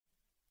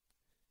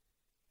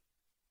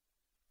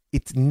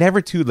It's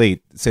never too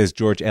late, says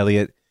George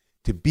Eliot,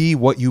 to be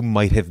what you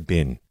might have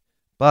been.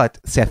 But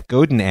Seth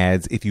Godin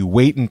adds, if you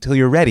wait until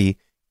you're ready,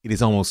 it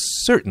is almost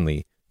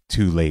certainly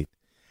too late.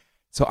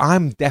 So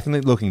I'm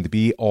definitely looking to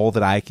be all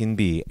that I can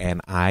be,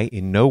 and I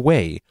in no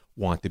way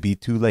want to be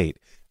too late.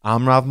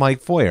 I'm Rav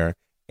Mike Feuer,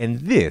 and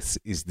this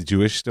is The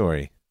Jewish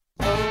Story.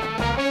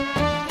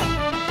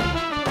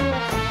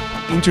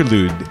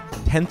 Interlude,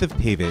 10th of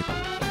Tevet,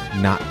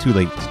 not too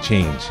late to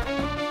change.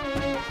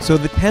 So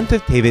the 10th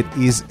of Tevet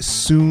is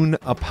soon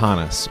upon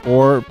us,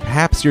 or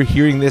perhaps you're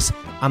hearing this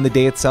on the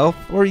day itself,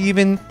 or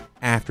even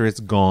after it's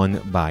gone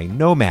by.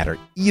 No matter.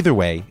 Either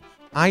way,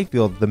 I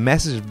feel the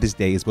message of this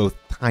day is both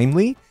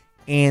timely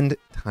and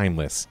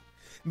timeless.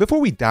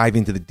 Before we dive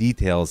into the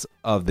details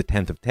of the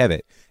 10th of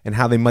Tevet and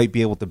how they might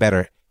be able to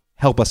better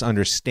help us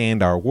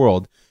understand our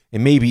world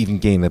and maybe even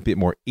gain a bit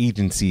more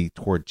agency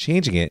toward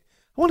changing it,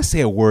 I want to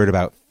say a word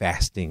about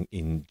fasting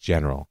in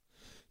general.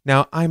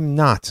 Now, I'm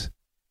not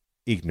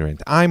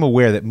ignorant. I'm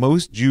aware that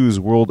most Jews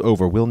world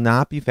over will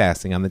not be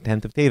fasting on the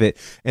 10th of Tevet,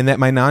 and that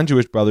my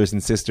non-Jewish brothers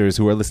and sisters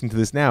who are listening to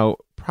this now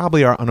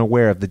probably are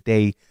unaware of the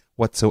day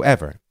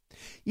whatsoever.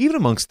 Even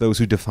amongst those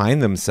who define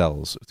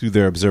themselves through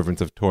their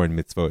observance of Torah and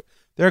mitzvot,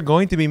 there are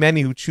going to be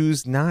many who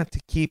choose not to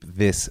keep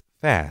this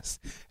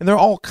fast. And there are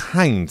all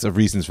kinds of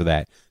reasons for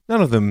that.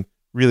 None of them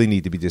really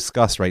need to be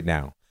discussed right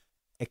now,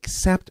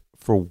 except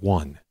for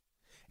one.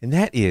 And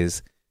that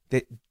is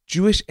that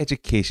Jewish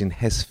education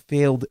has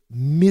failed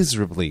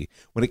miserably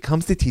when it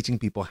comes to teaching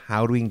people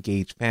how to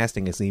engage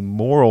fasting as a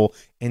moral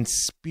and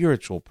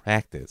spiritual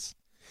practice.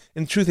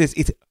 And the truth is,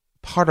 it's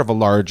part of a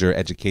larger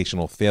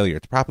educational failure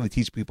to properly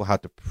teach people how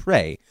to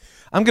pray.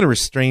 I'm going to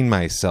restrain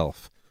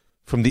myself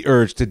from the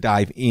urge to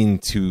dive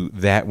into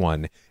that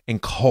one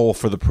and call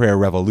for the prayer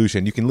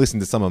revolution. You can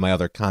listen to some of my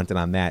other content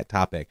on that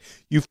topic.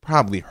 You've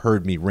probably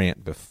heard me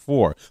rant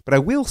before, but I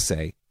will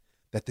say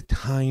that the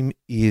time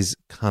is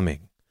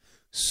coming.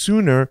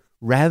 Sooner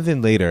rather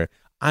than later,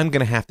 I'm going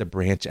to have to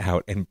branch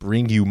out and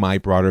bring you my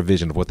broader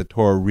vision of what the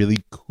Torah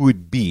really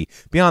could be,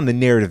 beyond the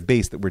narrative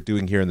base that we're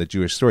doing here in the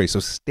Jewish story. So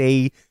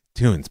stay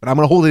tuned. But I'm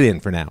going to hold it in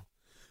for now.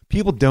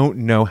 People don't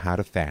know how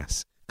to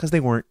fast because they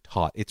weren't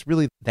taught. It's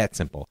really that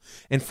simple.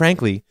 And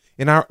frankly,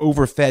 in our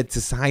overfed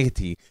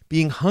society,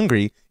 being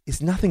hungry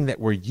is nothing that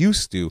we're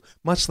used to,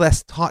 much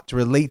less taught to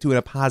relate to in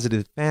a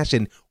positive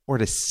fashion or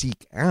to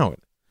seek out.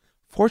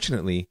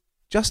 Fortunately,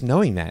 just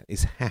knowing that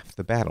is half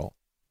the battle.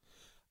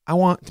 I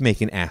want to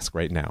make an ask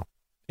right now.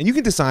 And you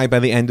can decide by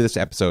the end of this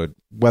episode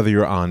whether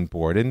you're on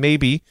board. And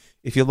maybe,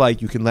 if you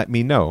like, you can let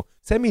me know.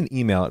 Send me an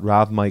email at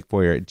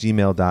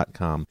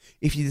ravmikefeuer@gmail.com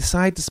if you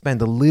decide to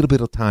spend a little bit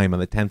of time on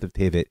the 10th of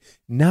Tevet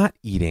not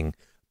eating,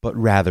 but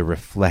rather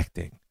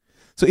reflecting.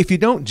 So if you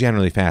don't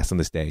generally fast on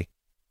this day,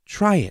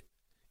 try it.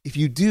 If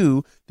you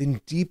do,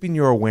 then deepen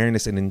your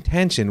awareness and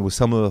intention with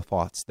some of the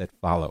thoughts that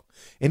follow.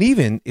 And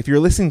even if you're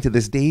listening to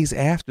this days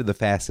after the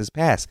fast has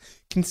passed,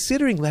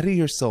 considering letting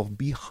yourself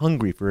be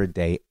hungry for a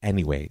day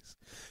anyways.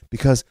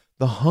 Because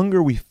the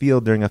hunger we feel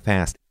during a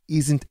fast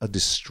isn't a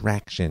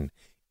distraction.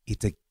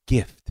 It's a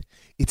gift.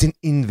 It's an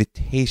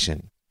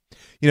invitation.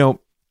 You know,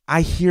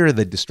 I hear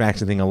the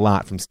distraction thing a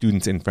lot from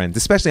students and friends,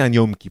 especially on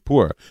Yom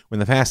Kippur, when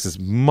the fast is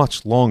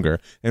much longer,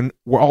 and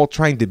we're all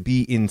trying to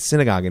be in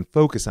synagogue and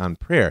focus on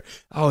prayer.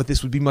 Oh,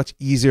 this would be much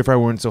easier if I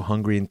weren't so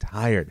hungry and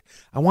tired.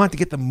 I want to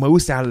get the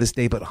most out of this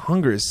day, but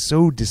hunger is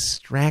so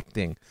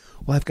distracting.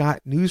 Well, I've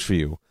got news for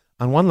you.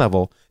 On one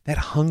level, that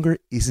hunger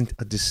isn't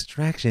a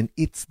distraction.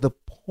 It's the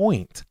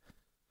point.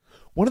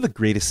 One of the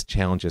greatest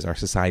challenges our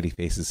society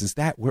faces is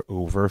that we're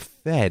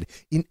overfed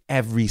in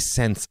every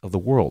sense of the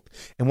world.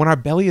 And when our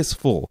belly is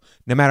full,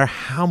 no matter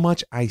how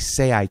much I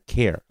say I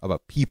care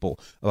about people,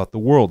 about the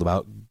world,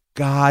 about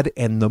God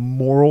and the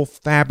moral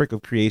fabric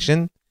of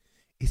creation,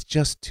 it's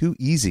just too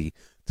easy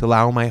to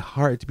allow my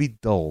heart to be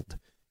dulled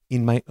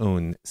in my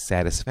own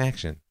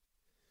satisfaction.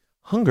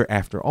 Hunger,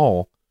 after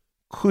all,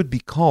 could be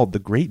called the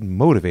great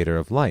motivator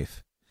of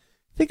life.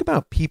 Think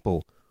about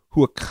people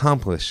who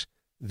accomplish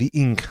the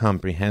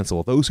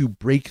incomprehensible, those who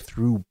break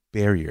through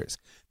barriers.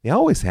 They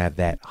always have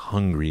that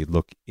hungry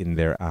look in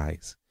their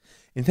eyes.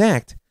 In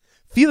fact,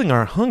 feeling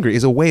our hunger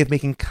is a way of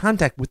making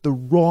contact with the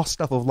raw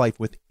stuff of life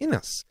within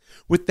us,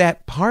 with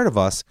that part of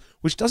us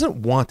which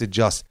doesn't want to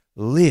just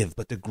live,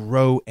 but to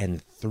grow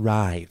and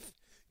thrive,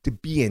 to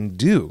be and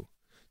do.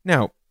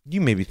 Now,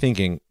 you may be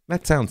thinking,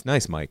 that sounds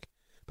nice, Mike,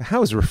 but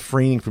how is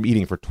refraining from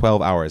eating for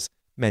 12 hours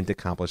meant to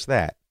accomplish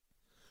that?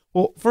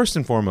 Well, first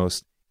and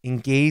foremost,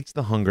 engage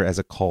the hunger as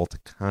a call to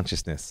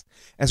consciousness,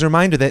 as a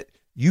reminder that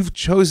you've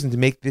chosen to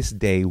make this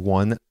day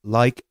one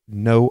like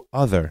no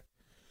other.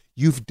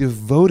 You've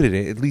devoted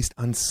it, at least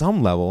on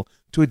some level,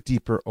 to a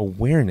deeper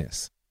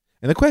awareness.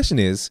 And the question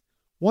is,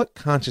 what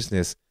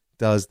consciousness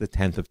does the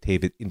 10th of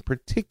Tevet in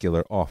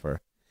particular offer?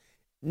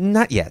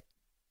 Not yet.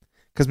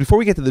 Because before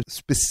we get to the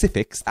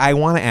specifics, I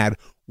want to add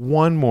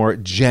one more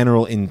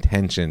general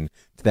intention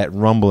to that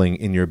rumbling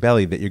in your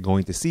belly that you're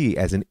going to see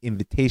as an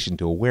invitation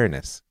to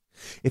awareness.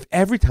 If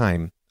every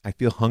time I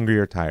feel hungry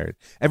or tired,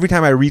 every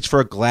time I reach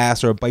for a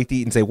glass or a bite to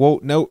eat and say, whoa,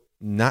 no,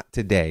 not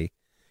today,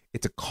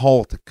 it's a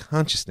call to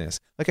consciousness.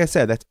 Like I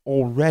said, that's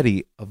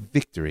already a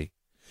victory.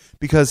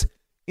 Because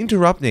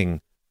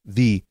interrupting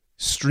the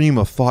stream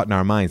of thought in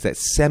our minds, that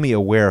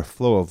semi-aware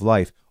flow of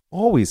life,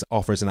 always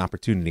offers an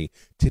opportunity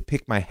to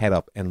pick my head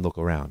up and look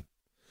around.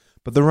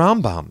 But the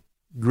Rambam,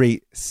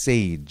 great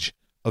sage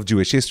of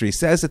Jewish history,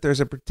 says that there's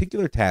a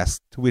particular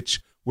task to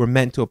which we're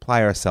meant to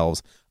apply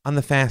ourselves on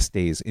the fast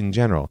days in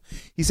general.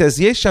 He says,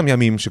 Yesh sham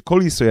yamim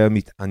shekol Yisrael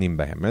mit'anim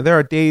behem. There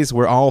are days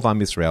where all of Am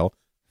Yisrael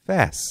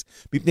fasts.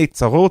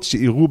 Because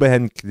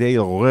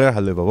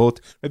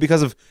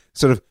of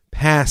sort of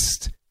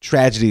past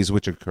tragedies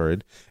which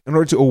occurred, in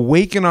order to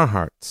awaken our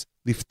hearts,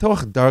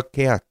 liftoch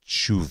darkei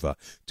tshuva,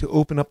 to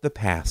open up the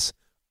paths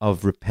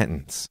of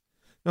repentance.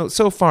 Now,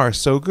 so far,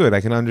 so good. I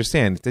can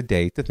understand it's a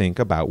day to think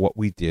about what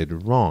we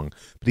did wrong.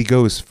 But he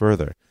goes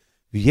further.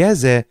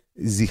 V'yezeh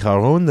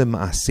zicharon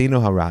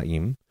lema'asenu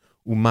hara'im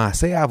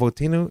u'ma'asei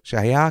avotenu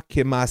shehaya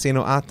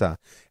k'ma'asenu ata.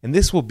 And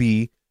this will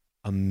be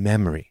a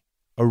memory,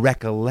 a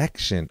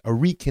recollection, a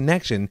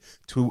reconnection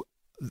to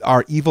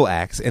our evil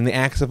acts and the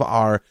acts of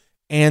our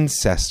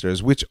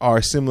ancestors, which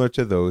are similar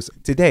to those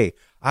today.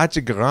 Ad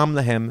shegaram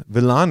lahem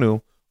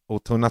v'lanu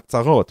oton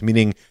hatzarot,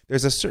 meaning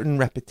there's a certain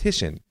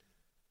repetition.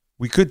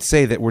 We could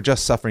say that we're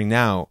just suffering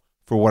now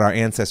for what our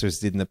ancestors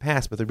did in the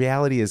past, but the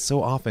reality is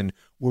so often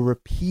we're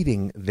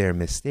repeating their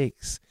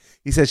mistakes.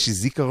 He says,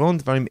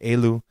 Shizikaron dvarim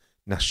elu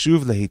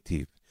nashuv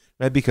lehitiv,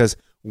 right? Because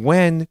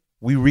when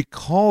we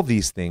recall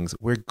these things,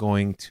 we're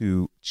going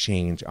to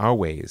change our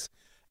ways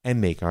and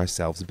make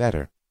ourselves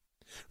better.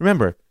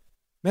 Remember,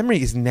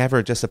 memory is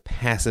never just a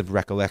passive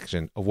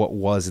recollection of what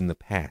was in the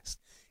past.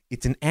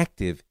 It's an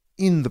active,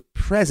 in the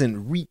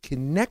present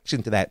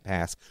reconnection to that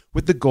past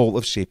with the goal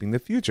of shaping the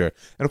future.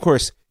 And of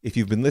course, if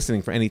you've been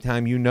listening for any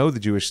time, you know the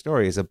Jewish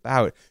story is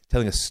about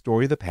telling a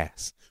story of the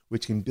past,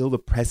 which can build a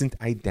present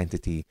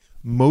identity,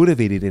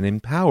 motivated and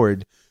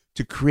empowered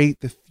to create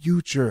the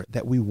future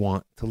that we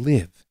want to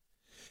live.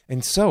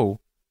 And so,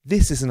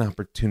 this is an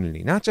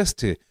opportunity, not just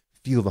to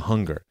feel the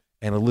hunger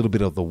and a little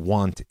bit of the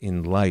want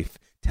in life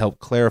to help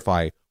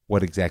clarify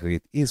what exactly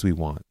it is we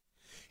want.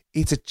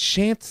 It's a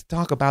chance to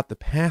talk about the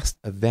past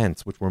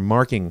events which we're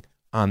marking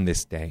on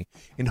this day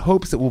in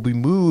hopes that we'll be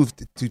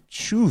moved to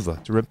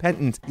tshuva, to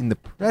repentance in the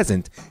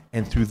present,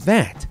 and through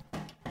that,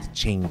 to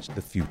change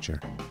the future.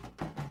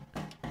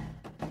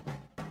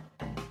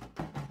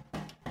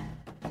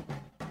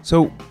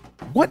 So,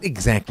 what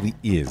exactly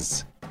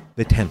is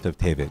the 10th of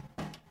Tevet?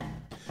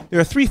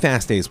 There are 3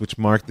 fast days which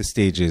mark the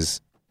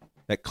stages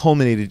that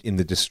culminated in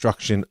the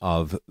destruction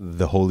of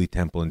the Holy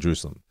Temple in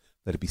Jerusalem.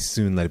 Let it be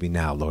soon, let it be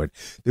now, Lord.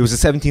 There was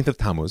the 17th of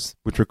Tammuz,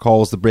 which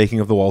recalls the breaking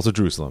of the walls of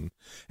Jerusalem.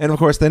 And of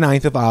course, the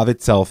 9th of Av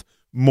itself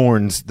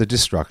mourns the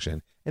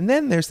destruction. And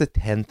then there's the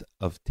 10th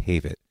of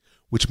Tevet,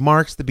 which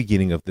marks the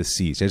beginning of the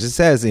siege. As it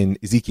says in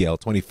Ezekiel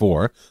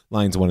 24,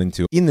 lines 1 and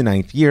 2, in the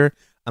 9th year,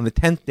 on the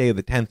 10th day of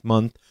the 10th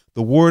month,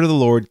 the word of the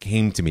Lord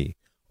came to me.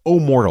 O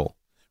mortal,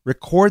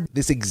 record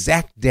this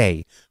exact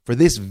day, for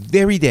this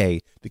very day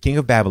the king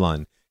of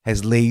Babylon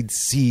has laid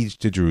siege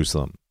to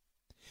Jerusalem.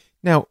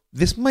 Now,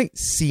 this might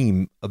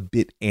seem a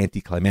bit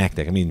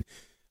anticlimactic. I mean,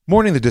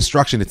 mourning the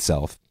destruction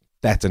itself,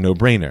 that's a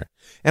no-brainer.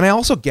 And I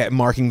also get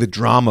marking the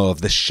drama of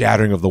the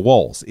shattering of the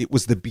walls. It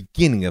was the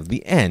beginning of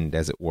the end,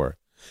 as it were.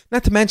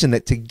 Not to mention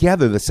that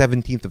together the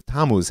 17th of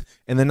Tammuz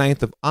and the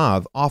 9th of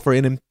Av offer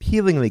an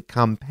appealingly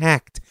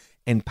compact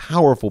and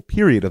powerful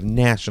period of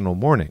national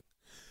mourning.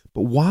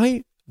 But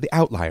why the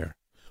outlier?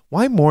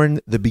 Why mourn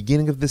the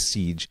beginning of the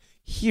siege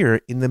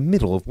here in the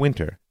middle of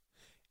winter?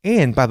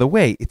 And, by the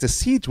way, it's a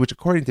siege which,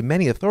 according to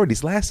many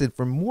authorities, lasted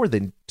for more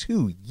than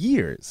 2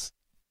 years.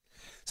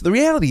 So the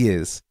reality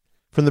is,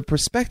 from the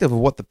perspective of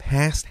what the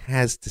past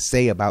has to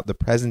say about the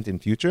present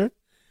and future,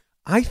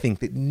 I think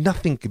that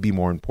nothing could be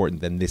more important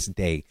than this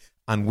day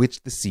on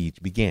which the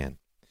siege began.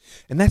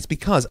 And that's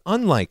because,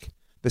 unlike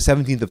the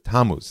 17th of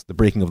Tammuz, the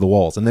breaking of the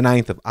walls, and the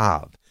 9th of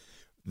Av,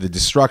 the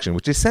destruction,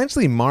 which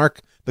essentially mark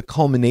the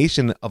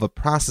culmination of a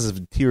process of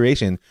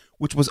deterioration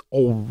which was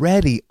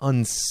already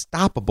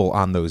unstoppable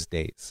on those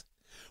days.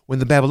 When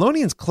the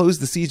Babylonians closed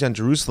the siege on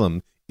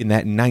Jerusalem in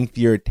that 9th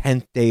year,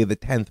 10th day of the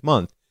 10th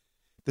month,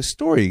 the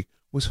story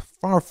was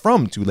far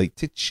from too late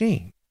to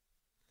change.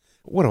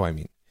 What do I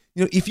mean?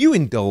 If you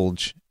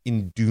indulge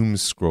in doom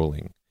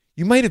scrolling,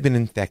 you might have been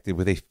infected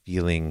with a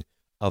feeling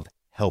of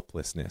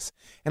helplessness.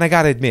 And I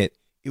gotta admit,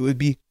 it would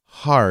be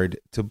hard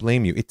to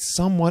blame you. It's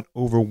somewhat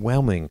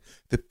overwhelming,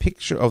 the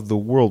picture of the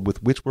world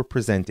with which we're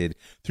presented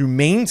through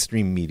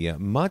mainstream media,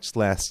 much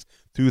less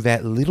through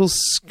that little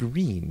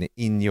screen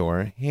in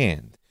your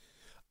hand.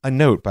 A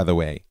note, by the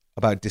way,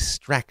 about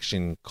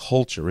distraction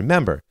culture.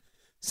 Remember,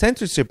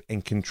 censorship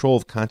and control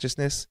of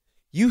consciousness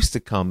used to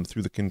come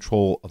through the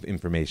control of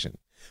information.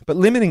 But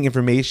limiting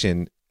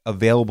information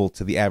available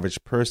to the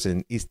average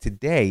person is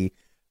today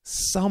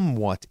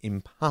somewhat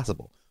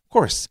impossible. Of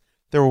course,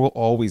 there will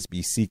always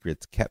be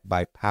secrets kept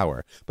by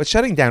power, but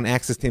shutting down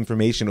access to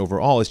information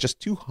overall is just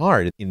too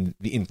hard in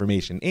the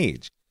information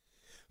age.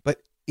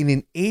 But in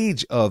an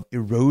age of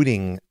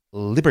eroding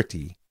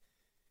liberty,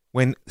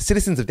 when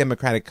citizens of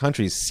democratic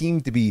countries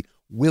seem to be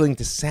willing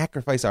to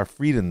sacrifice our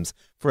freedoms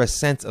for a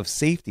sense of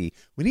safety,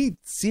 we need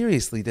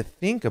seriously to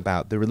think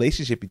about the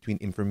relationship between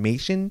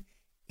information,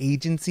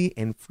 agency,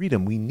 and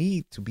freedom. We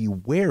need to be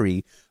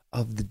wary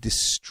of the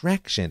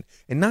distraction,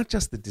 and not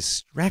just the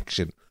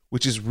distraction,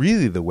 which is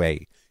really the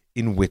way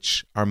in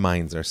which our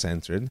minds are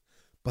censored,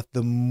 but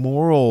the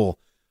moral,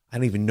 I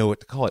don't even know what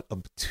to call it,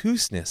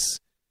 obtuseness,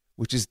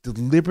 which is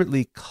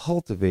deliberately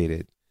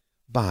cultivated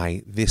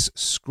by this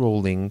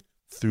scrolling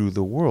through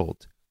the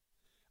world.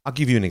 I'll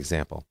give you an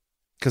example,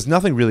 because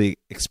nothing really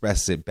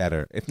expresses it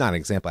better. If not an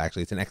example,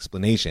 actually, it's an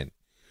explanation.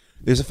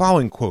 There's a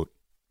following quote.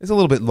 It's a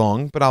little bit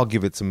long, but I'll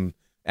give it some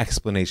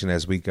explanation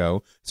as we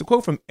go. It's a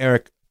quote from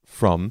Erich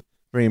Fromm,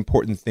 very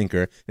important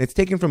thinker, and it's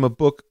taken from a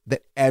book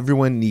that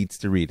everyone needs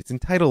to read. It's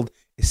entitled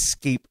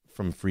Escape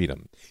from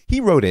Freedom.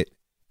 He wrote it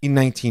in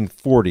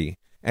 1940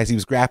 as he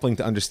was grappling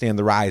to understand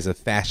the rise of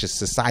fascist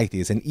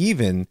societies and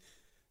even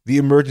the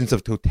emergence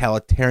of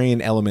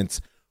totalitarian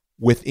elements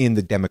within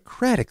the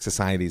democratic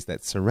societies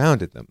that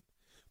surrounded them.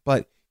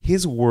 But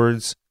his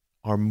words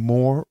are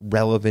more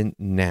relevant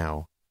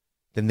now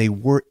than they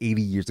were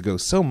 80 years ago,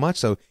 so much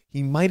so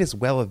he might as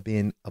well have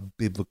been a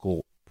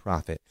biblical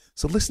prophet.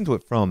 So listen to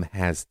what Fromm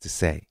has to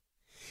say.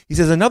 He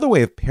says, another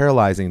way of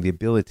paralyzing the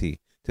ability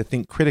to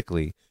think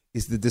critically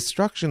is the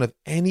destruction of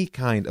any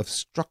kind of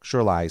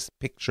structuralized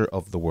picture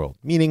of the world,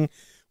 meaning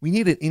we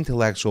need an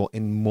intellectual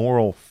and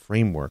moral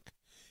framework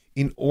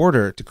in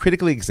order to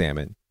critically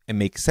examine and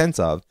make sense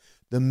of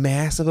the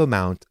massive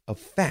amount of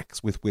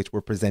facts with which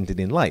we're presented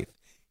in life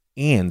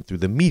and through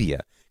the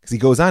media. Because he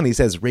goes on, he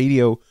says,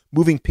 radio,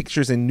 moving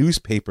pictures, and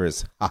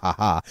newspapers,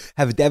 have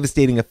a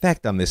devastating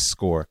effect on this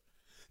score.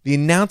 The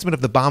announcement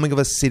of the bombing of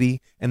a city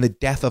and the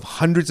death of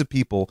hundreds of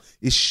people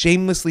is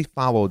shamelessly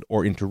followed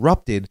or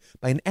interrupted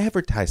by an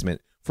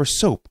advertisement for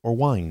soap or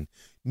wine.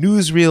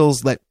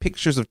 Newsreels let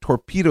pictures of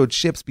torpedoed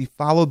ships be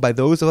followed by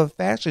those of a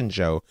fashion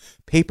show.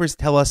 Papers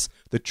tell us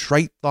the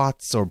trite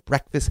thoughts or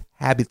breakfast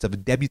habits of a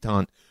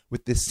debutante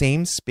with the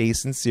same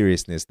space and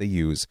seriousness they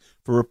use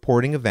for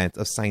reporting events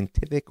of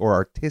scientific or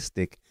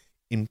artistic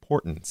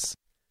importance.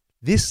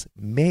 This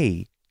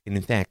may, and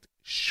in fact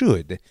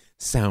should,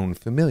 sound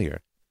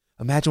familiar.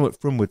 Imagine what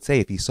Fromm would say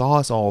if he saw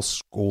us all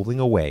scrolling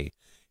away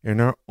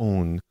in our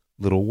own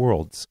little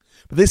worlds.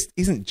 But this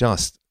isn't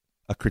just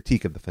a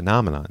critique of the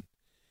phenomenon.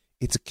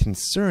 It's a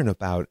concern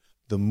about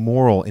the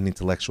moral and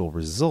intellectual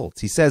results.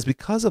 He says,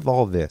 because of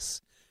all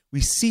this, we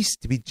cease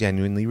to be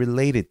genuinely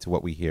related to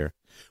what we hear.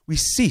 We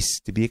cease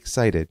to be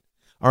excited.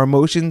 Our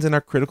emotions and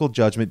our critical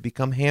judgment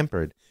become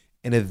hampered,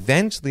 and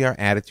eventually our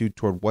attitude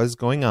toward what is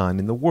going on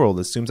in the world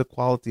assumes a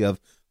quality of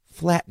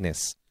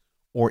flatness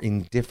or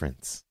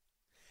indifference.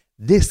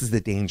 This is the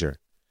danger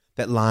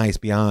that lies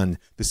beyond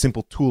the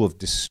simple tool of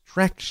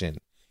distraction.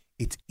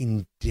 It's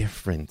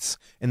indifference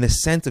and the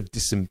sense of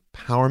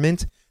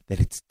disempowerment that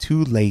it's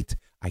too late,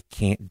 I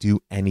can't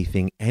do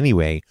anything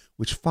anyway,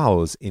 which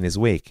follows in his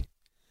wake.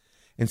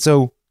 And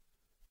so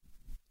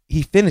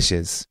he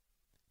finishes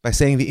by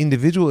saying the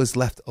individual is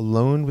left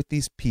alone with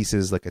these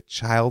pieces like a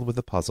child with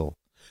a puzzle.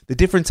 The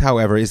difference,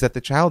 however, is that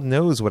the child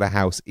knows what a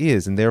house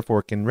is and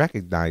therefore can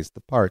recognize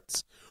the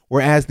parts,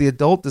 whereas the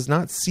adult does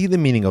not see the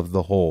meaning of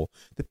the whole,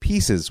 the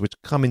pieces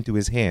which come into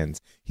his hands.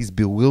 He's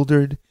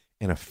bewildered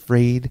and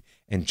afraid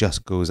and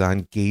just goes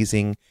on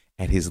gazing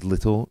at his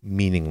little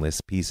meaningless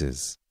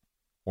pieces,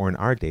 or in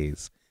our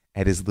days,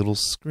 at his little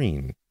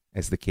screen,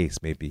 as the case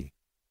may be.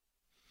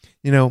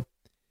 You know,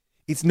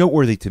 it's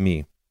noteworthy to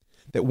me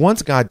that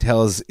once God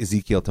tells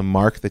Ezekiel to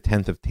mark the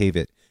 10th of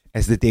Tevet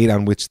as the date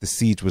on which the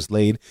siege was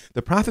laid,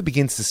 the prophet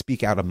begins to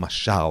speak out a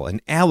mashal, an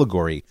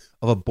allegory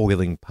of a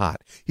boiling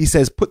pot. He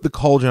says, put the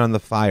cauldron on the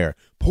fire,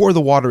 pour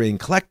the water in,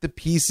 collect the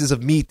pieces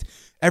of meat,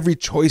 every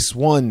choice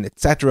one,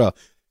 etc.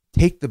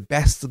 Take the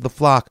best of the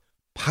flock,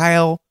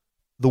 pile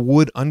the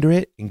wood under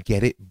it, and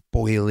get it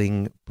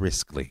boiling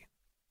briskly.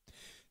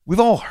 We've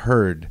all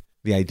heard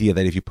the idea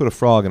that if you put a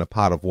frog in a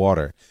pot of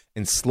water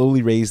and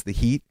slowly raise the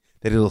heat,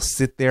 that it'll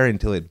sit there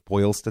until it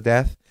boils to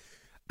death.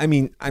 I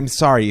mean, I'm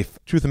sorry,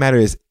 if truth of the matter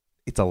is,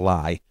 it's a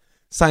lie.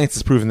 Science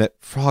has proven that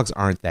frogs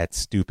aren't that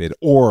stupid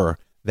or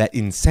that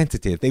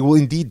insensitive. They will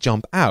indeed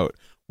jump out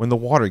when the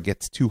water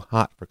gets too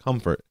hot for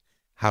comfort.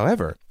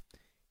 However,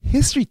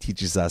 history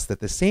teaches us that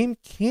the same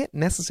can't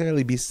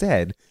necessarily be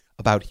said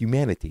about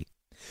humanity.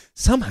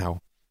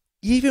 Somehow,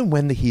 even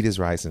when the heat is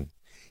rising,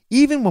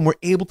 even when we're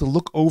able to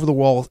look over the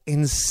walls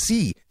and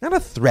see, not a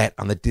threat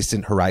on the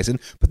distant horizon,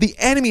 but the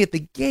enemy at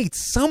the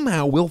gates,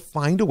 somehow we'll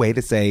find a way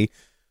to say,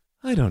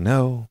 I don't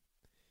know,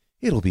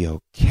 it'll be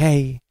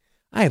okay.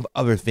 I have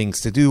other things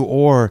to do,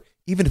 or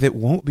even if it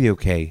won't be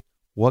okay,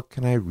 what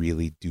can I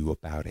really do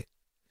about it?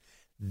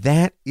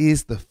 That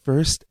is the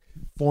first,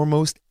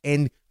 foremost,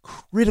 and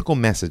critical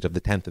message of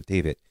the 10th of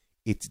Tevet.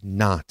 It's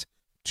not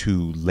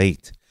too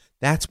late.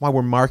 That's why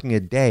we're marking a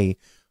day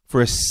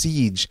for a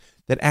siege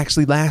that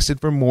actually lasted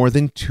for more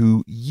than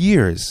 2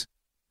 years.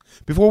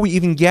 Before we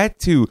even get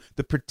to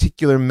the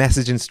particular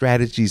message and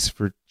strategies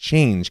for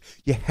change,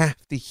 you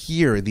have to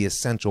hear the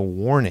essential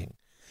warning.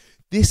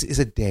 This is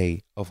a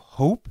day of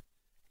hope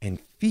and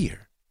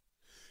fear.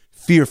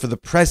 fear for the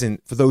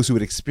present for those who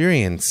had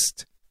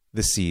experienced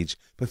the siege,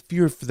 but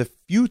fear for the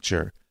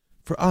future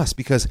for us,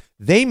 because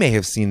they may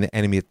have seen the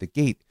enemy at the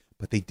gate,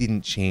 but they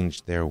didn't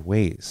change their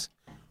ways.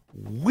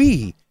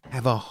 We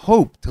have a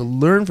hope to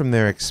learn from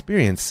their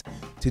experience,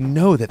 to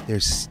know that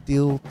there's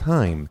still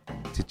time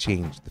to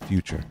change the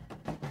future.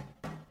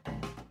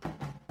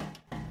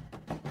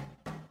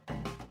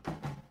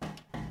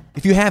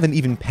 If you have an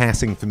even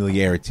passing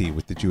familiarity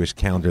with the Jewish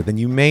calendar, then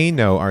you may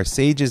know our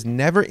sages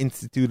never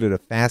instituted a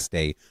fast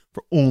day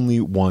for only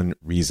one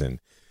reason.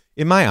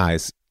 In my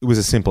eyes, it was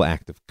a simple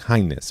act of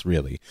kindness,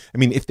 really. I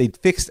mean, if they'd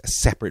fixed a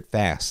separate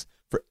fast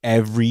for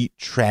every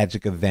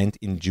tragic event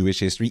in Jewish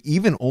history,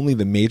 even only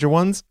the major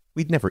ones,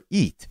 we'd never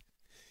eat.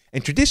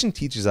 And tradition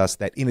teaches us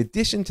that in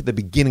addition to the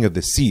beginning of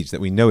the siege that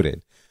we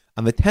noted,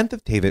 on the 10th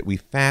of Tevet, we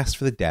fast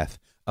for the death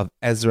of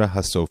Ezra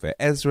HaSopher,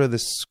 Ezra the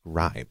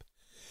scribe.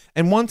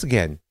 And once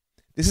again,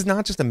 this is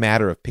not just a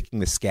matter of picking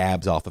the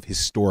scabs off of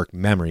historic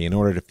memory in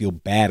order to feel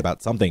bad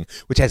about something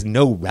which has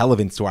no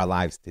relevance to our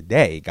lives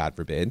today, God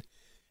forbid.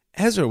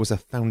 Ezra was a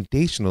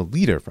foundational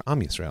leader for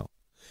Am Yisrael.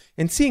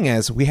 And seeing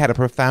as we had a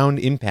profound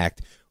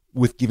impact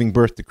with giving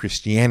birth to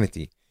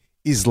Christianity,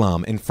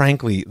 Islam, and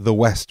frankly, the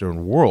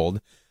Western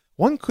world,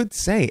 one could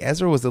say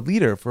Ezra was a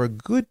leader for a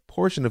good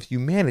portion of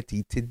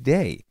humanity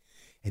today.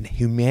 And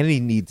humanity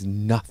needs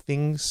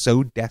nothing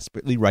so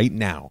desperately right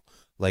now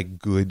like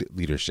good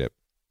leadership.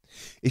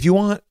 If you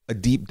want a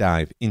deep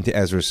dive into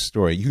Ezra's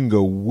story, you can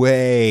go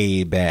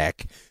way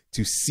back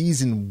to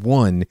season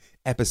 1,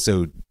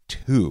 episode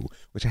 2,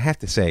 which I have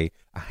to say,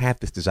 I have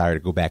this desire to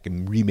go back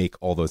and remake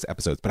all those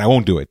episodes, but I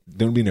won't do it.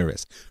 Don't be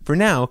nervous. For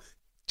now,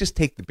 just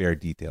take the bare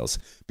details.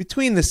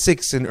 Between the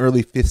 6th and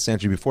early 5th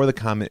century before the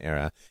Common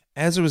Era,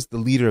 Ezra was the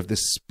leader of the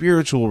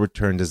spiritual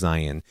return to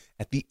Zion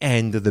at the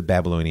end of the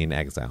Babylonian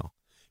exile,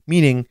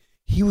 meaning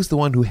he was the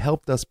one who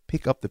helped us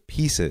pick up the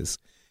pieces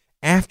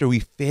after we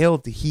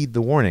failed to heed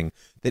the warning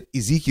that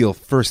Ezekiel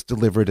first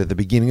delivered at the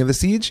beginning of the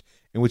siege,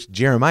 in which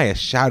Jeremiah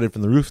shouted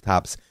from the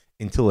rooftops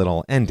until it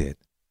all ended.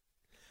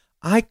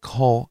 I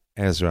call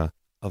Ezra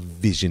a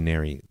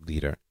visionary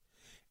leader,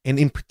 and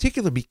in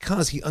particular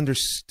because he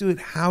understood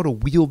how to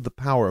wield the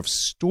power of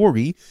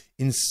story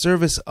in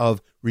service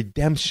of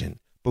redemption,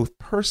 both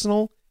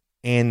personal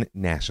and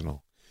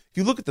national. If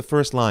you look at the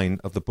first line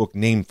of the book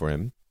named for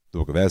him, the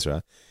book of Ezra,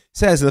 it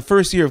says, in the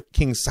first year of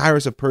King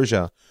Cyrus of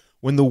Persia,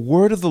 when the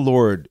word of the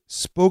Lord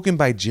spoken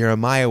by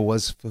Jeremiah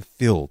was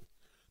fulfilled,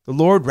 the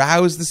Lord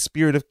roused the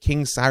spirit of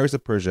King Cyrus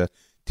of Persia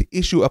to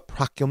issue a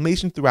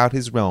proclamation throughout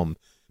his realm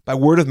by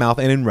word of mouth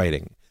and in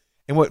writing.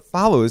 And what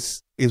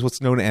follows is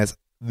what's known as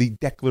the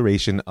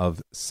Declaration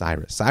of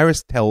Cyrus.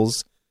 Cyrus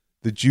tells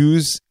the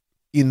Jews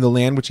in the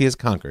land which he has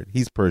conquered.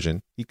 He's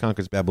Persian. He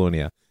conquers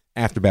Babylonia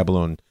after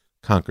Babylon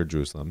conquered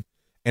Jerusalem.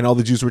 And all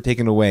the Jews were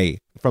taken away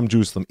from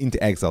Jerusalem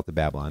into exile to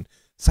Babylon.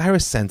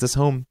 Cyrus sends us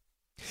home.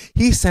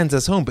 He sends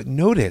us home, but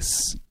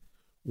notice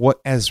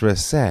what Ezra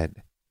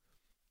said.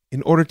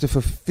 In order to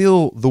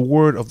fulfill the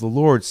word of the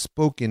Lord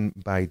spoken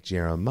by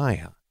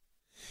Jeremiah.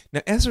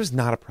 Now, Ezra is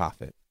not a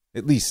prophet,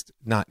 at least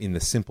not in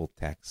the simple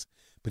text,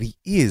 but he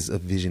is a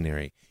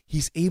visionary.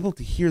 He's able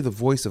to hear the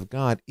voice of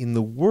God in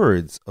the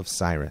words of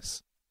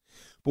Cyrus.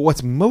 But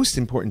what's most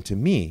important to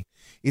me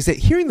is that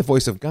hearing the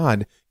voice of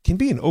God can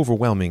be an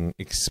overwhelming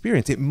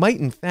experience. It might,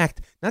 in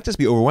fact, not just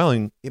be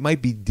overwhelming, it might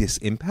be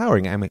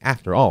disempowering. I mean,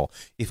 after all,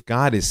 if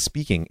God is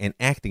speaking and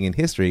acting in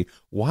history,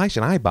 why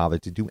should I bother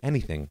to do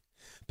anything?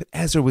 But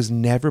Ezra was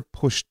never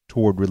pushed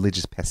toward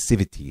religious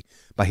passivity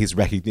by his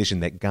recognition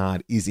that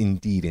God is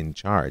indeed in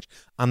charge.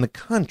 On the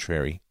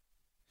contrary,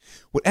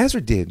 what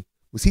Ezra did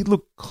was he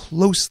looked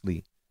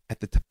closely at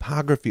the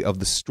topography of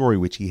the story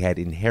which he had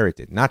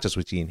inherited, not just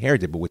which he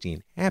inherited, but which he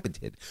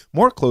inhabited,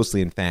 more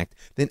closely, in fact,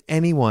 than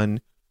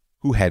anyone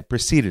who had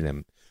preceded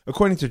him.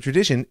 According to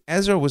tradition,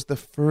 Ezra was the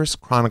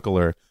first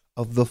chronicler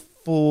of the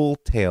full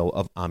tale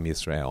of Am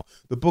Yisrael,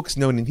 the books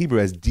known in Hebrew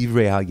as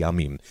Divrei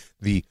HaYamim,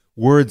 the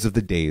words of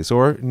the days,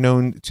 or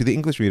known to the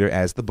English reader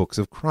as the books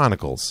of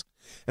Chronicles.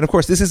 And of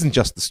course, this isn't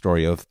just the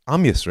story of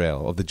Am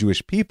Yisrael, of the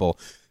Jewish people,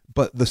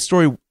 but the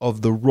story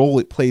of the role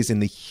it plays in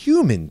the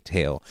human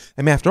tale.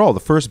 I mean, after all, the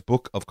first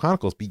book of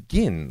Chronicles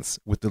begins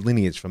with the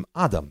lineage from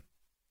Adam.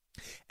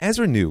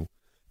 Ezra knew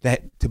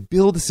that to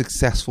build a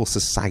successful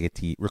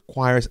society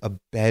requires a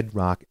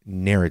bedrock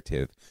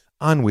narrative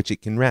on which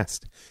it can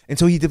rest. And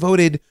so he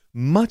devoted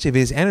much of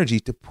his energy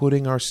to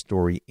putting our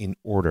story in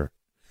order.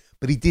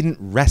 But he didn't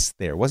rest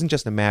there. It wasn't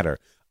just a matter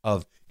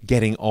of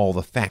getting all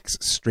the facts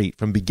straight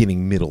from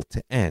beginning, middle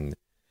to end.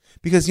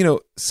 Because,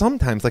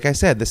 sometimes, like I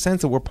said, the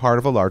sense that we're part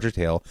of a larger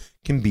tale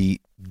can be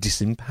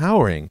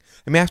disempowering.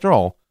 I mean, after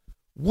all,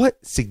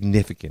 what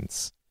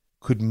significance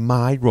could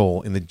my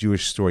role in the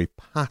Jewish story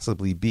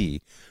possibly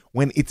be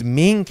when its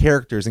main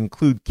characters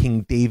include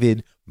King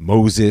David,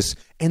 Moses,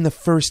 and the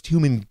first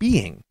human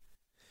being?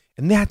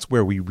 And that's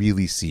where we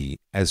really see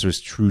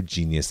Ezra's true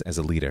genius as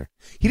a leader.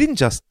 He didn't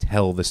just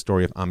tell the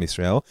story of Am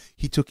Yisrael,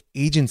 he took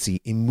agency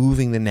in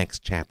moving the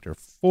next chapter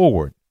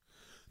forward.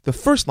 The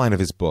first line of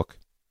his book,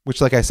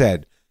 which, like I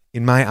said,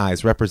 in my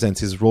eyes,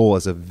 represents his role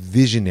as a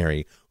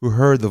visionary who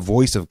heard the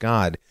voice of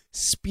God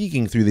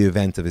speaking through the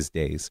events of his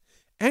days,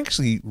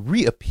 actually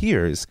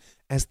reappears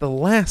as the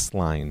last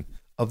line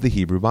of the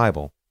Hebrew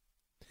Bible.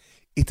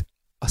 It's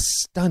a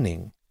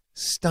stunning,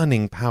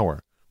 stunning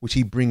power which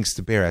he brings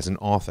to bear as an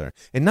author,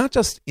 and not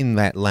just in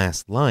that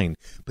last line,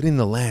 but in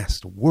the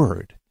last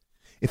word.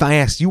 If I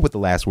asked you what the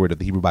last word of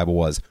the Hebrew Bible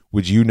was,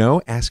 would you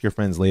know? Ask your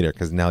friends later,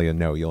 because now you'll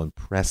know. You'll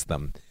impress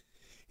them.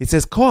 It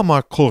says, Ko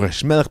amar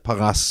Koresh melech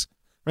Paras,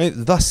 right?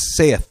 Thus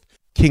saith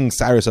King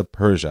Cyrus of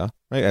Persia,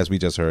 right? As we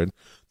just heard,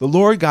 the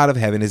Lord God of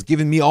heaven has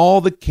given me all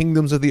the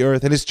kingdoms of the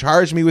earth and has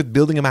charged me with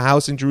building him a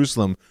house in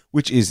Jerusalem,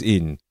 which is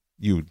in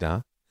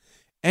Judah.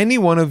 Any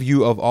one of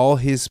you of all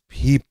his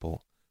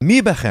people,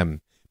 mi bechem,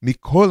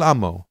 mikol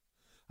amo,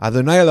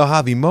 Adonai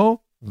Elohav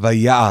imo,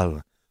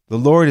 vayal. The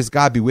Lord his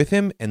God be with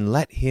him, and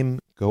let him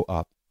go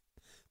up.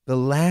 The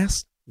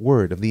last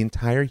word of the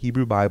entire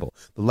Hebrew Bible,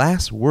 the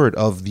last word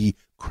of the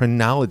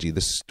chronology,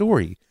 the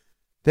story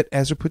that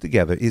Ezra put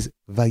together is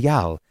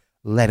vayal,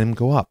 let him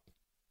go up.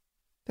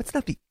 That's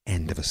not the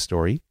end of a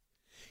story.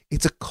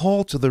 It's a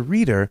call to the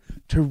reader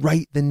to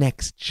write the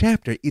next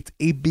chapter. It's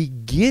a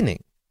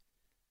beginning.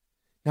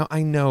 Now,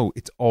 I know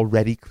it's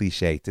already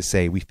cliche to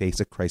say we face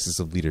a crisis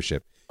of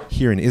leadership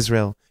here in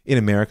Israel, in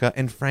America,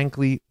 and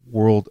frankly,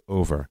 world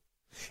over.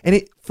 And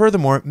it,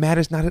 furthermore,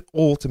 matters not at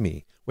all to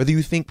me whether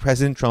you think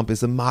President Trump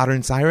is a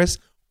modern Cyrus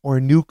or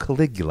a new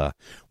Caligula,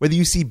 whether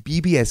you see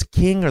Bibi as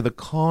king or the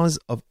cause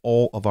of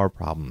all of our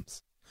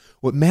problems.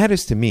 What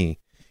matters to me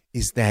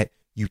is that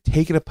you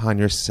take it upon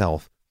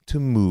yourself to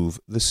move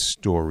the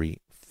story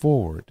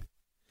forward.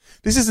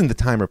 This isn't the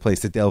time or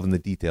place to delve in the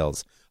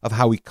details of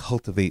how we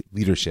cultivate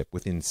leadership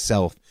within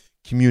self,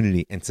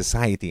 community, and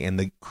society, and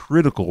the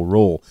critical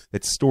role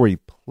that story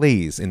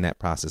plays in that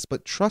process.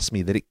 But trust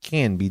me that it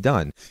can be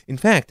done. In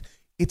fact,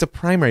 it's a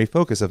primary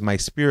focus of my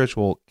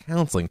spiritual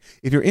counseling.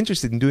 If you're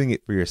interested in doing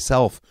it for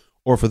yourself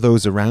or for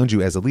those around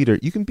you as a leader,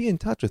 you can be in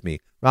touch with me.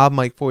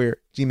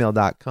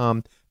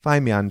 robmikefeuer@gmail.com.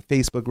 Find me on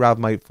Facebook, Rob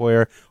Mike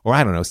Feuer, or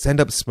I don't know,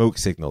 send up smoke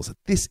signals.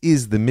 This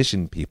is the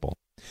mission, people.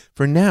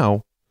 For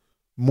now,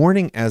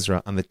 mourning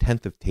Ezra on the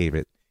 10th of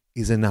Tevet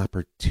is an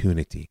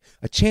opportunity,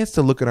 a chance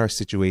to look at our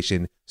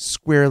situation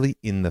squarely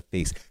in the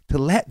face, to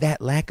let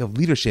that lack of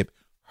leadership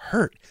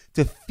hurt,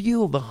 to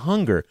feel the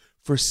hunger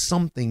for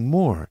something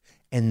more,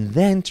 and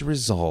then to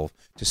resolve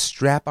to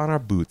strap on our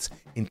boots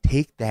and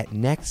take that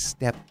next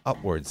step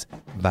upwards,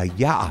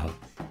 vayal,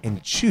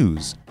 and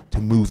choose to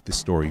move the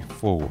story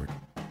forward.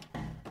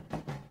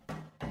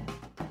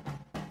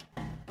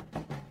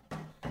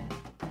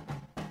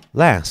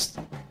 Last,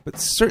 but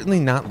certainly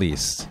not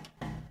least,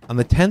 on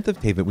the 10th of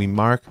Tevet, we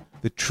mark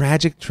the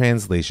tragic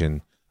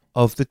translation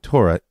of the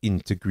Torah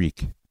into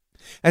Greek.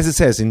 As it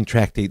says in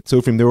Tractate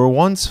Sophrim, there were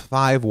once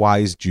 5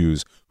 wise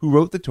Jews who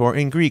wrote the Torah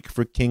in Greek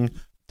for King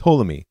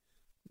Ptolemy.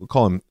 We'll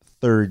call him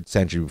 3rd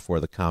century before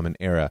the Common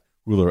Era,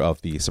 ruler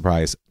of the,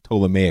 surprise,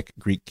 Ptolemaic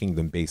Greek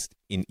kingdom based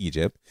in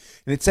Egypt.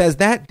 And it says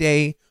that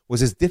day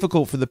was as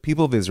difficult for the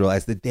people of Israel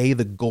as the day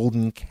the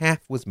golden calf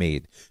was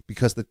made,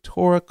 because the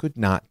Torah could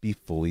not be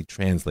fully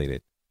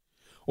translated.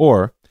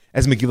 Or,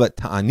 as Megillat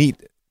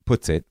Ta'anit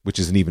puts it, which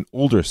is an even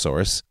older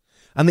source,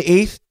 on the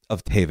 8th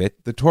of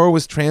Tevet, the Torah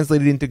was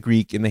translated into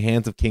Greek in the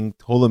hands of King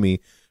Ptolemy,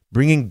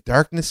 bringing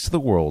darkness to the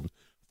world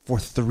for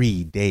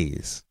 3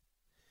 days.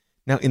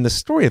 Now, in the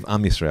story of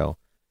Am Yisrael,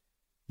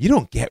 you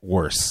don't get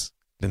worse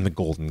than the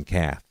golden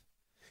calf.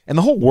 And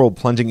the whole world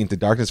plunging into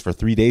darkness for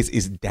 3 days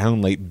is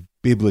downright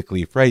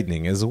biblically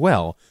frightening as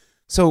well.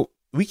 So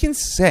we can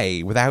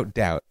say without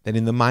doubt that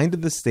in the mind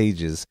of the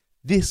sages,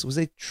 this was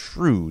a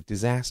true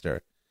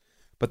disaster.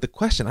 But the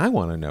question I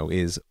want to know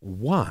is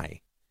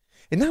why?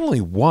 And not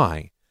only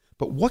why,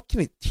 but what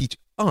can it teach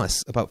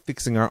us about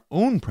fixing our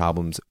own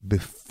problems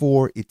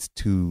before it's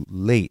too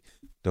late?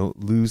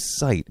 Don't lose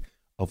sight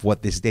of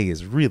what this day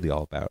is really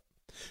all about.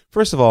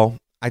 First of all,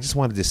 I just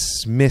want to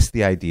dismiss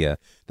the idea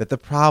that the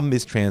problem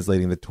is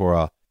translating the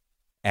Torah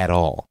at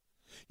all.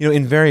 You know,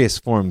 in various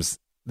forms,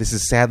 this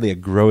is sadly a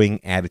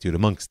growing attitude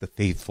amongst the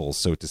faithful,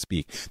 so to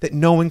speak, that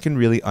no one can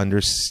really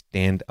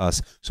understand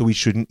us, so we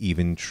shouldn't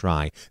even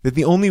try. That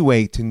the only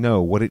way to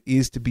know what it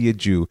is to be a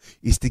Jew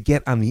is to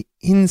get on the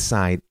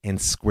inside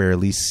and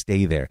squarely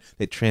stay there.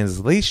 That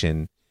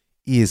translation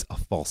is a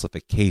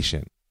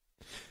falsification.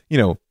 You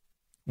know,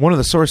 one of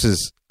the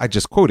sources I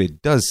just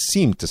quoted does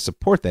seem to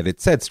support that. It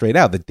said straight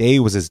out, the day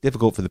was as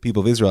difficult for the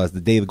people of Israel as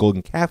the day the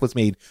golden calf was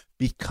made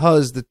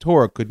because the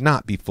Torah could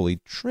not be fully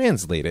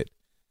translated.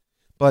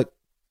 But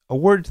a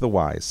word to the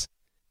wise,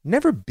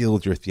 never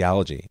build your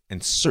theology,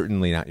 and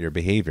certainly not your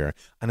behavior,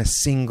 on a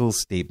single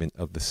statement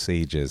of the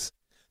sages.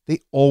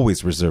 They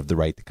always reserve the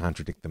right to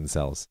contradict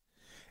themselves.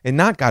 And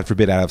not, God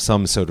forbid, out of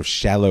some sort of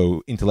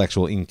shallow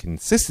intellectual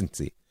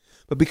inconsistency,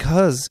 but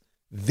because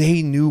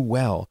they knew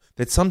well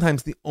that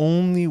sometimes the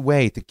only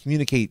way to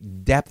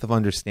communicate depth of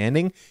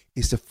understanding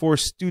is to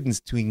force students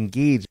to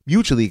engage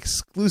mutually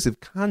exclusive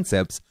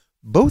concepts,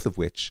 both of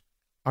which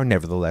are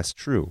nevertheless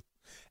true.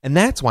 And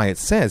that's why it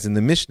says in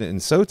the Mishnah in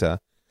Sota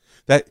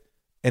that,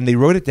 and they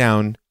wrote it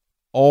down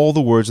all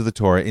the words of the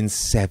Torah in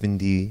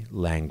 70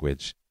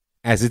 language.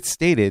 As it's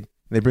stated,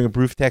 they bring a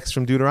proof text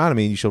from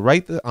Deuteronomy, and you shall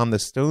write on the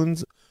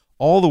stones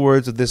all the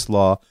words of this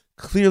law,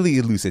 clearly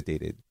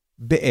elucidated.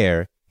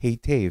 Be'er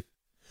heitev.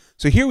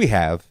 So here we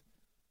have,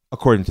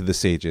 according to the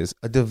sages,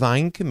 a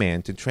divine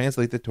command to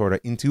translate the Torah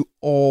into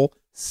all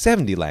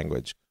 70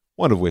 language,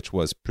 one of which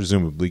was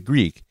presumably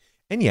Greek.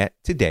 And yet,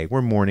 today,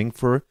 we're mourning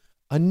for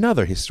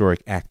another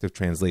historic act of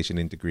translation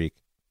into Greek.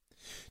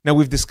 Now,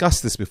 we've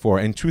discussed this before,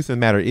 and truth of the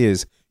matter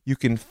is, you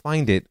can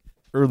find it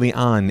early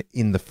on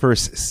in the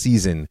first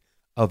season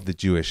of the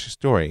Jewish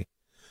story.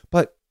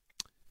 But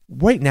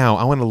right now,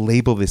 I want to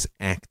label this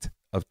act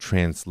of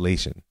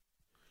translation,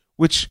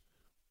 which,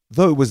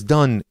 though it was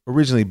done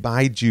originally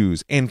by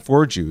Jews and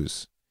for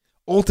Jews,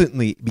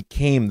 ultimately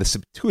became the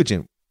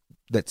Septuagint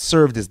that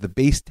served as the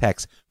base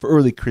text for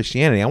early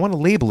Christianity. I want to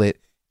label it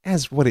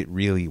as what it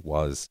really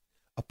was,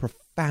 a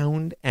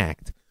profound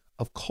act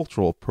of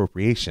cultural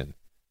appropriation.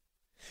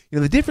 You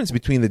know, the difference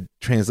between the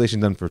translation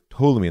done for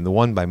Ptolemy and the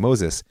one by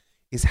Moses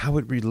is how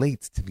it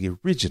relates to the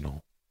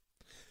original.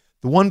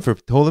 The one for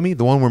Ptolemy,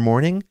 the one we're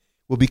mourning,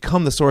 will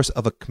become the source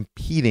of a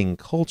competing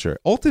culture.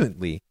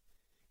 Ultimately,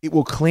 it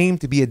will claim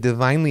to be a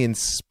divinely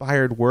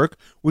inspired work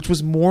which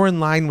was more in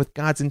line with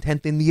God's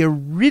intent than the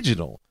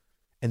original,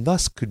 and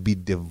thus could be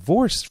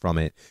divorced from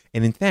it,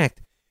 and in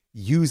fact,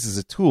 used as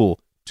a tool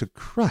to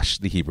crush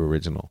the Hebrew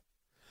original.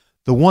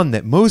 The one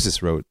that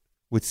Moses wrote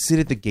would sit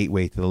at the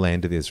gateway to the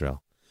land of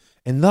Israel,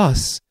 and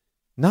thus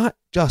not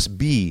just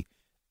be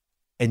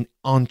an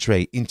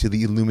entree into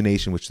the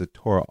illumination which the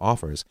Torah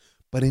offers,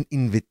 but an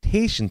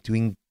invitation to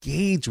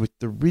engage with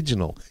the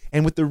original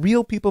and with the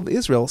real people of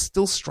Israel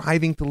still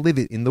striving to live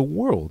it in the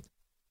world.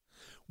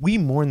 We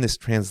mourn this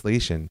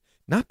translation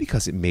not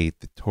because it made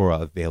the Torah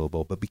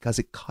available, but because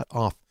it cut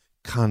off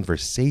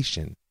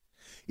conversation.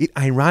 It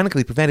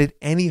ironically prevented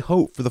any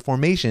hope for the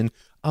formation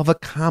of a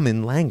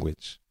common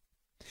language.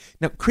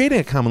 Now, creating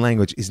a common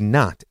language is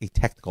not a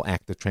technical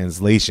act of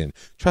translation.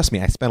 Trust me,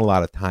 I spent a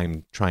lot of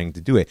time trying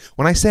to do it.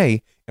 When I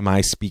say, am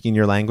I speaking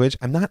your language?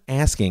 I'm not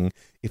asking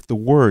if the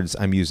words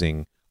I'm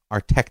using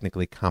are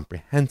technically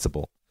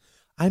comprehensible.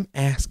 I'm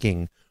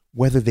asking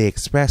whether they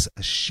express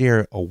a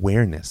shared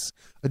awareness,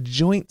 a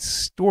joint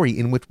story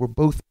in which we're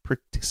both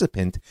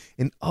participant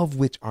and of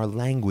which our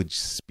language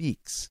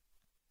speaks.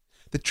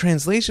 The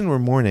translation we're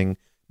mourning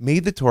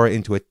made the Torah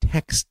into a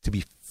text to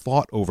be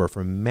fought over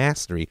for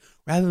mastery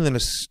rather than a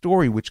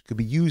story which could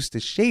be used to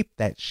shape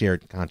that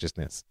shared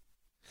consciousness.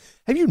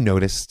 Have you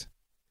noticed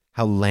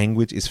how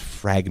language is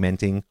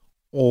fragmenting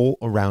all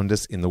around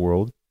us in the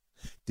world?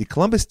 Did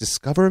Columbus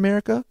discover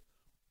America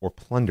or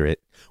plunder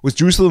it? Was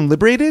Jerusalem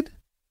liberated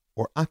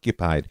or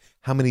occupied?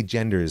 How many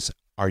genders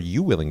are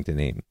you willing to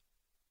name?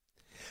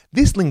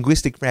 This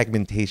linguistic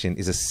fragmentation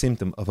is a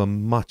symptom of a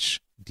much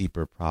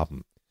deeper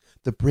problem,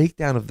 the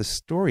breakdown of the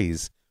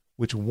stories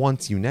which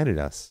once united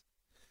us.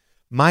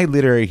 My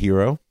literary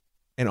hero,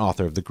 and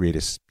author of the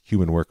greatest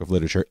human work of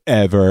literature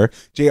ever,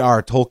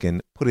 J.R.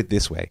 Tolkien, put it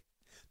this way: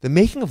 the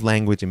making of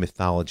language and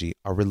mythology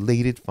are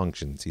related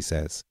functions, he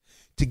says.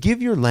 To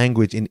give your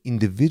language an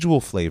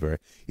individual flavor,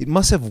 it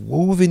must have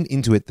woven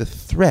into it the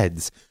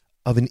threads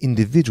of an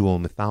individual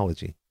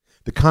mythology.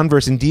 The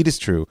converse indeed is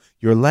true.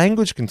 Your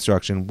language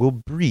construction will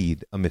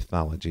breed a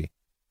mythology.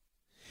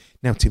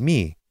 Now, to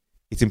me,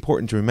 it's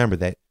important to remember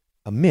that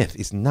a myth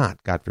is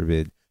not, God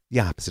forbid,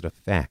 the opposite of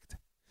fact.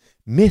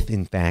 Myth,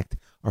 in fact,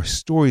 are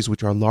stories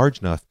which are large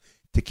enough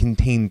to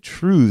contain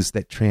truths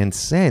that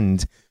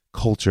transcend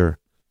culture,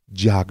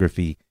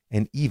 geography,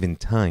 and even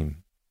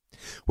time.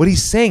 What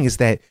he's saying is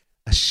that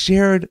a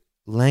shared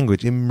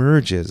language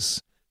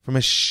emerges from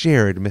a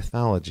shared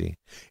mythology,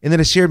 and that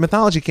a shared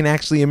mythology can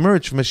actually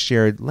emerge from a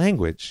shared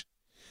language.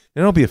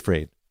 Now, don't be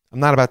afraid. I'm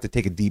not about to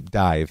take a deep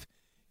dive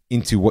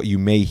into what you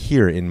may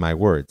hear in my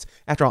words.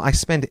 After all, I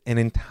spent an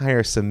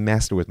entire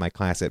semester with my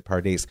class at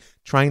Pardes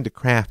trying to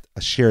craft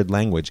a shared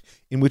language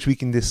in which we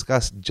can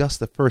discuss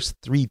just the first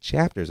 3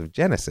 chapters of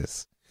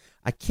Genesis.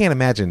 I can't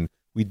imagine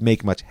we'd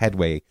make much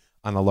headway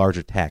on a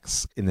larger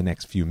text in the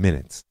next few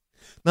minutes.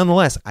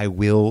 Nonetheless, I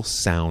will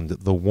sound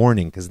the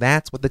warning, because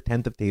that's what the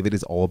Tenth of Tevet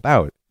is all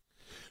about.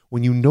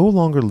 When you no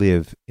longer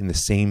live in the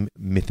same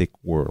mythic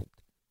world,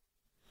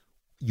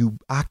 you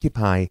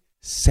occupy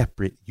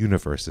separate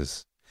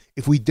universes.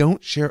 If we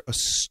don't share a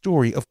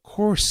story, of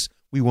course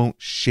we won't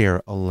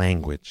share a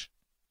language.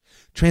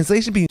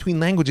 Translation between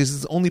languages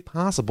is only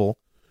possible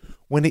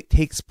when it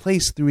takes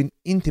place through an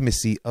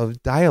intimacy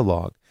of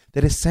dialogue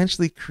that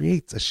essentially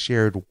creates a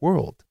shared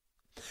world.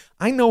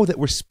 I know that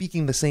we're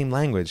speaking the same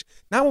language,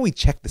 not when we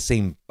check the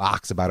same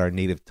box about our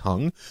native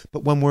tongue,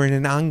 but when we're in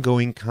an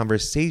ongoing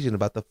conversation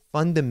about the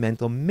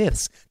fundamental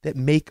myths that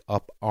make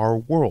up our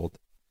world.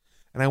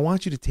 And I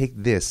want you to take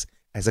this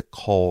as a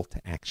call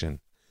to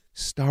action.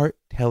 Start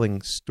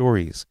telling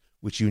stories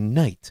which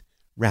unite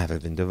rather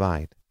than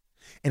divide.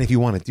 And if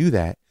you want to do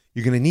that,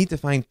 you're going to need to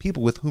find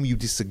people with whom you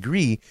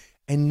disagree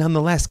and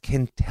nonetheless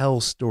can tell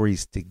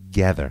stories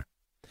together.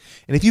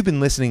 And if you've been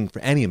listening for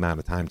any amount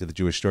of time to the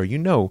Jewish Story, you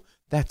know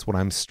That's what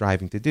I'm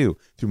striving to do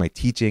through my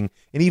teaching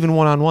and even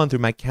one-on-one through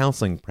my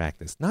counseling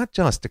practice, not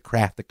just to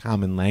craft a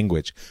common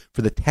language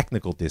for the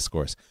technical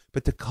discourse,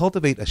 but to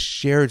cultivate a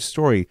shared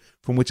story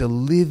from which a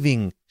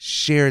living,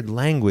 shared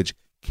language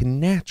can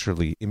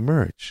naturally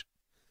emerge.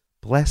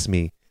 Bless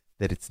me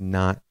that it's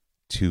not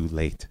too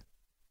late.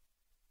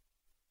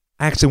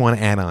 I actually want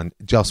to add on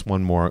just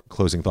one more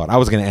closing thought. I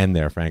was going to end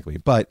there, frankly,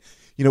 but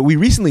we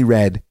recently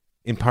read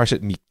in Parshat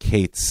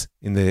Miketz,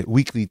 in the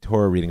weekly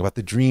Torah reading, about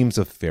the dreams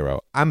of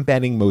Pharaoh. I'm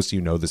betting most of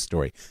you know the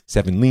story.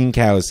 7 lean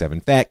cows,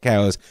 7 fat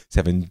cows,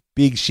 7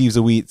 big sheaves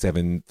of wheat,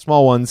 7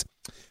 small ones.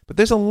 But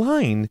there's a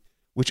line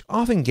which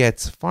often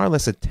gets far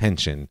less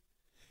attention,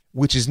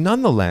 which is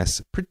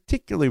nonetheless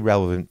particularly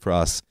relevant for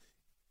us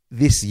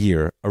this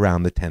year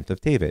around the 10th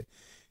of Tevet.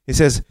 It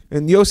says,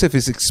 and Yosef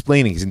is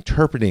explaining, he's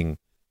interpreting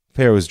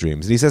Pharaoh's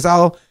dreams. And he says,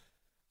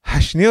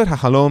 Hashniyot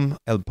hachalom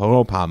el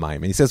paro pa'amayim.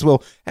 And he says,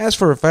 well, as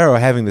for Pharaoh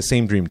having the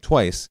same dream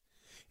twice,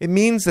 it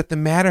means that the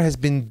matter has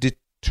been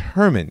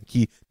determined.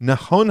 Ki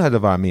nachon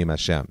hadavar mi'im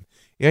Hashem.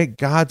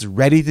 God's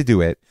ready to do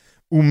it.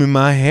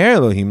 U'mimaher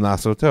Elohim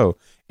lasoto.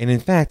 And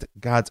in fact,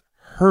 God's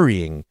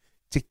hurrying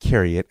to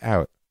carry it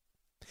out.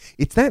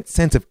 It's that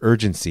sense of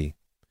urgency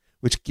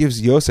which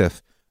gives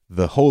Yosef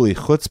the holy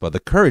chutzpah, the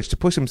courage to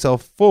push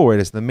himself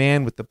forward as the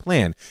man with the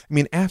plan. I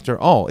mean, after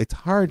all, it's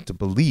hard to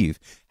believe,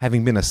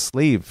 having been a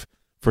slave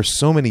for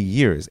so many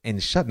years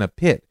and shut in a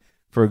pit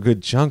for a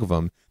good chunk of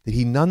them, that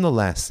he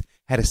nonetheless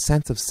had a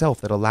sense of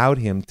self that allowed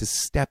him to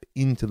step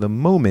into the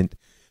moment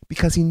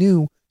because he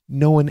knew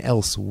no one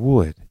else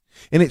would.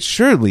 And it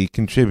surely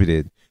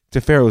contributed to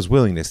Pharaoh's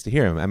willingness to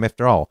hear him.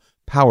 After all,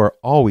 power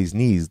always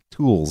needs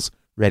tools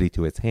ready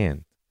to its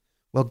hand.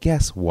 Well,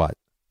 guess what?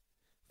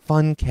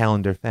 Fun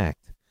calendar fact.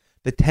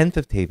 The 10th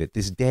of Tevet,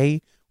 this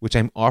day which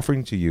I'm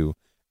offering to you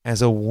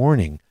as a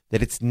warning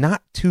that it's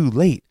not too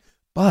late,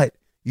 but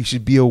you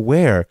should be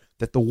aware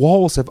that the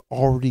walls have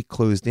already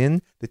closed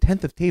in. The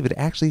 10th of Tevet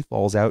actually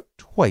falls out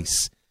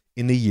twice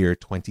in the year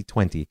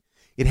 2020.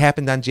 It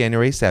happened on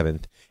January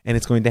 7th, and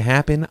it's going to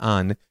happen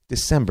on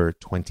December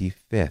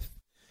 25th.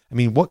 I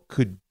mean, what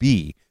could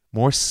be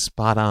more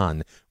spot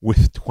on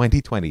with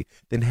 2020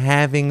 than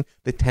having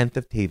the 10th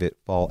of Tevet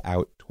fall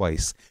out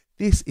twice?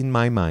 This, in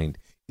my mind,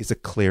 is a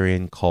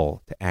clarion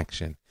call to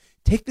action.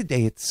 Take the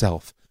day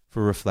itself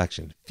for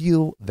reflection.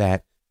 Feel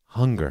that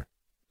hunger.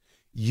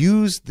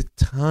 Use the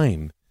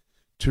time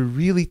to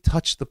really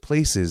touch the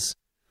places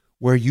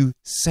where you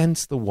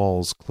sense the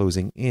walls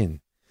closing in.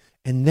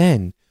 And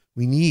then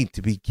we need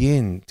to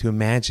begin to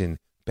imagine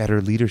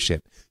better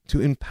leadership,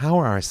 to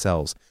empower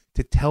ourselves,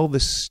 to tell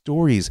the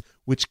stories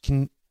which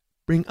can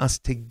bring us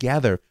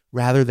together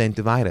rather than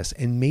divide us.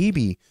 And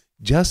maybe,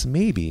 just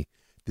maybe,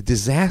 the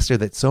disaster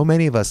that so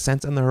many of us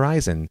sense on the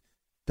horizon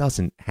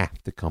doesn't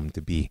have to come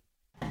to be.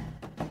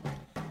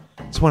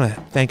 I just want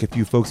to thank a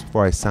few folks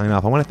before I sign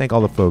off. I want to thank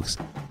all the folks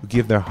who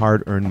give their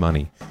hard-earned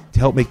money to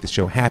help make the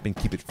show happen,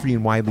 keep it free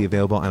and widely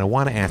available, and I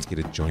want to ask you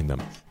to join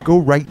them. Go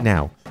right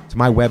now to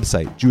my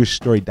website,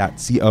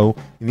 jewishstory.co.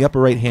 In the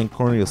upper right-hand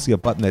corner, you'll see a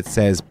button that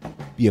says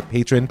Be a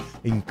Patron.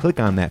 You can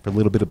click on that for a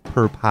little bit of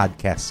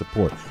per-podcast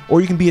support.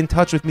 Or you can be in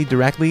touch with me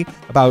directly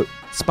about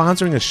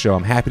sponsoring a show.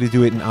 I'm happy to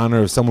do it in honor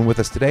of someone with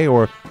us today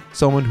or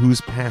someone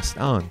who's passed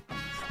on.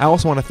 I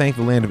also want to thank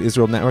the Land of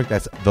Israel Network,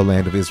 that's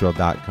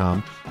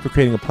thelandofisrael.com, for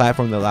creating a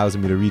platform that allows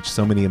me to reach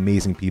so many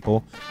amazing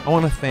people. I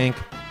want to thank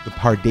the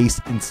Pardes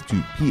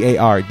Institute,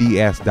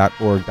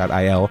 pards.org.il,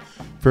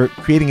 for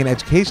creating an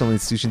educational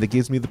institution that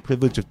gives me the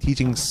privilege of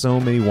teaching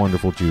so many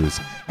wonderful Jews.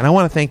 And I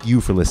want to thank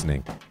you for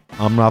listening.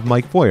 I'm Rav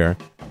Mike Foyer,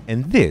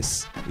 and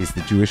this is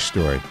The Jewish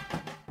Story.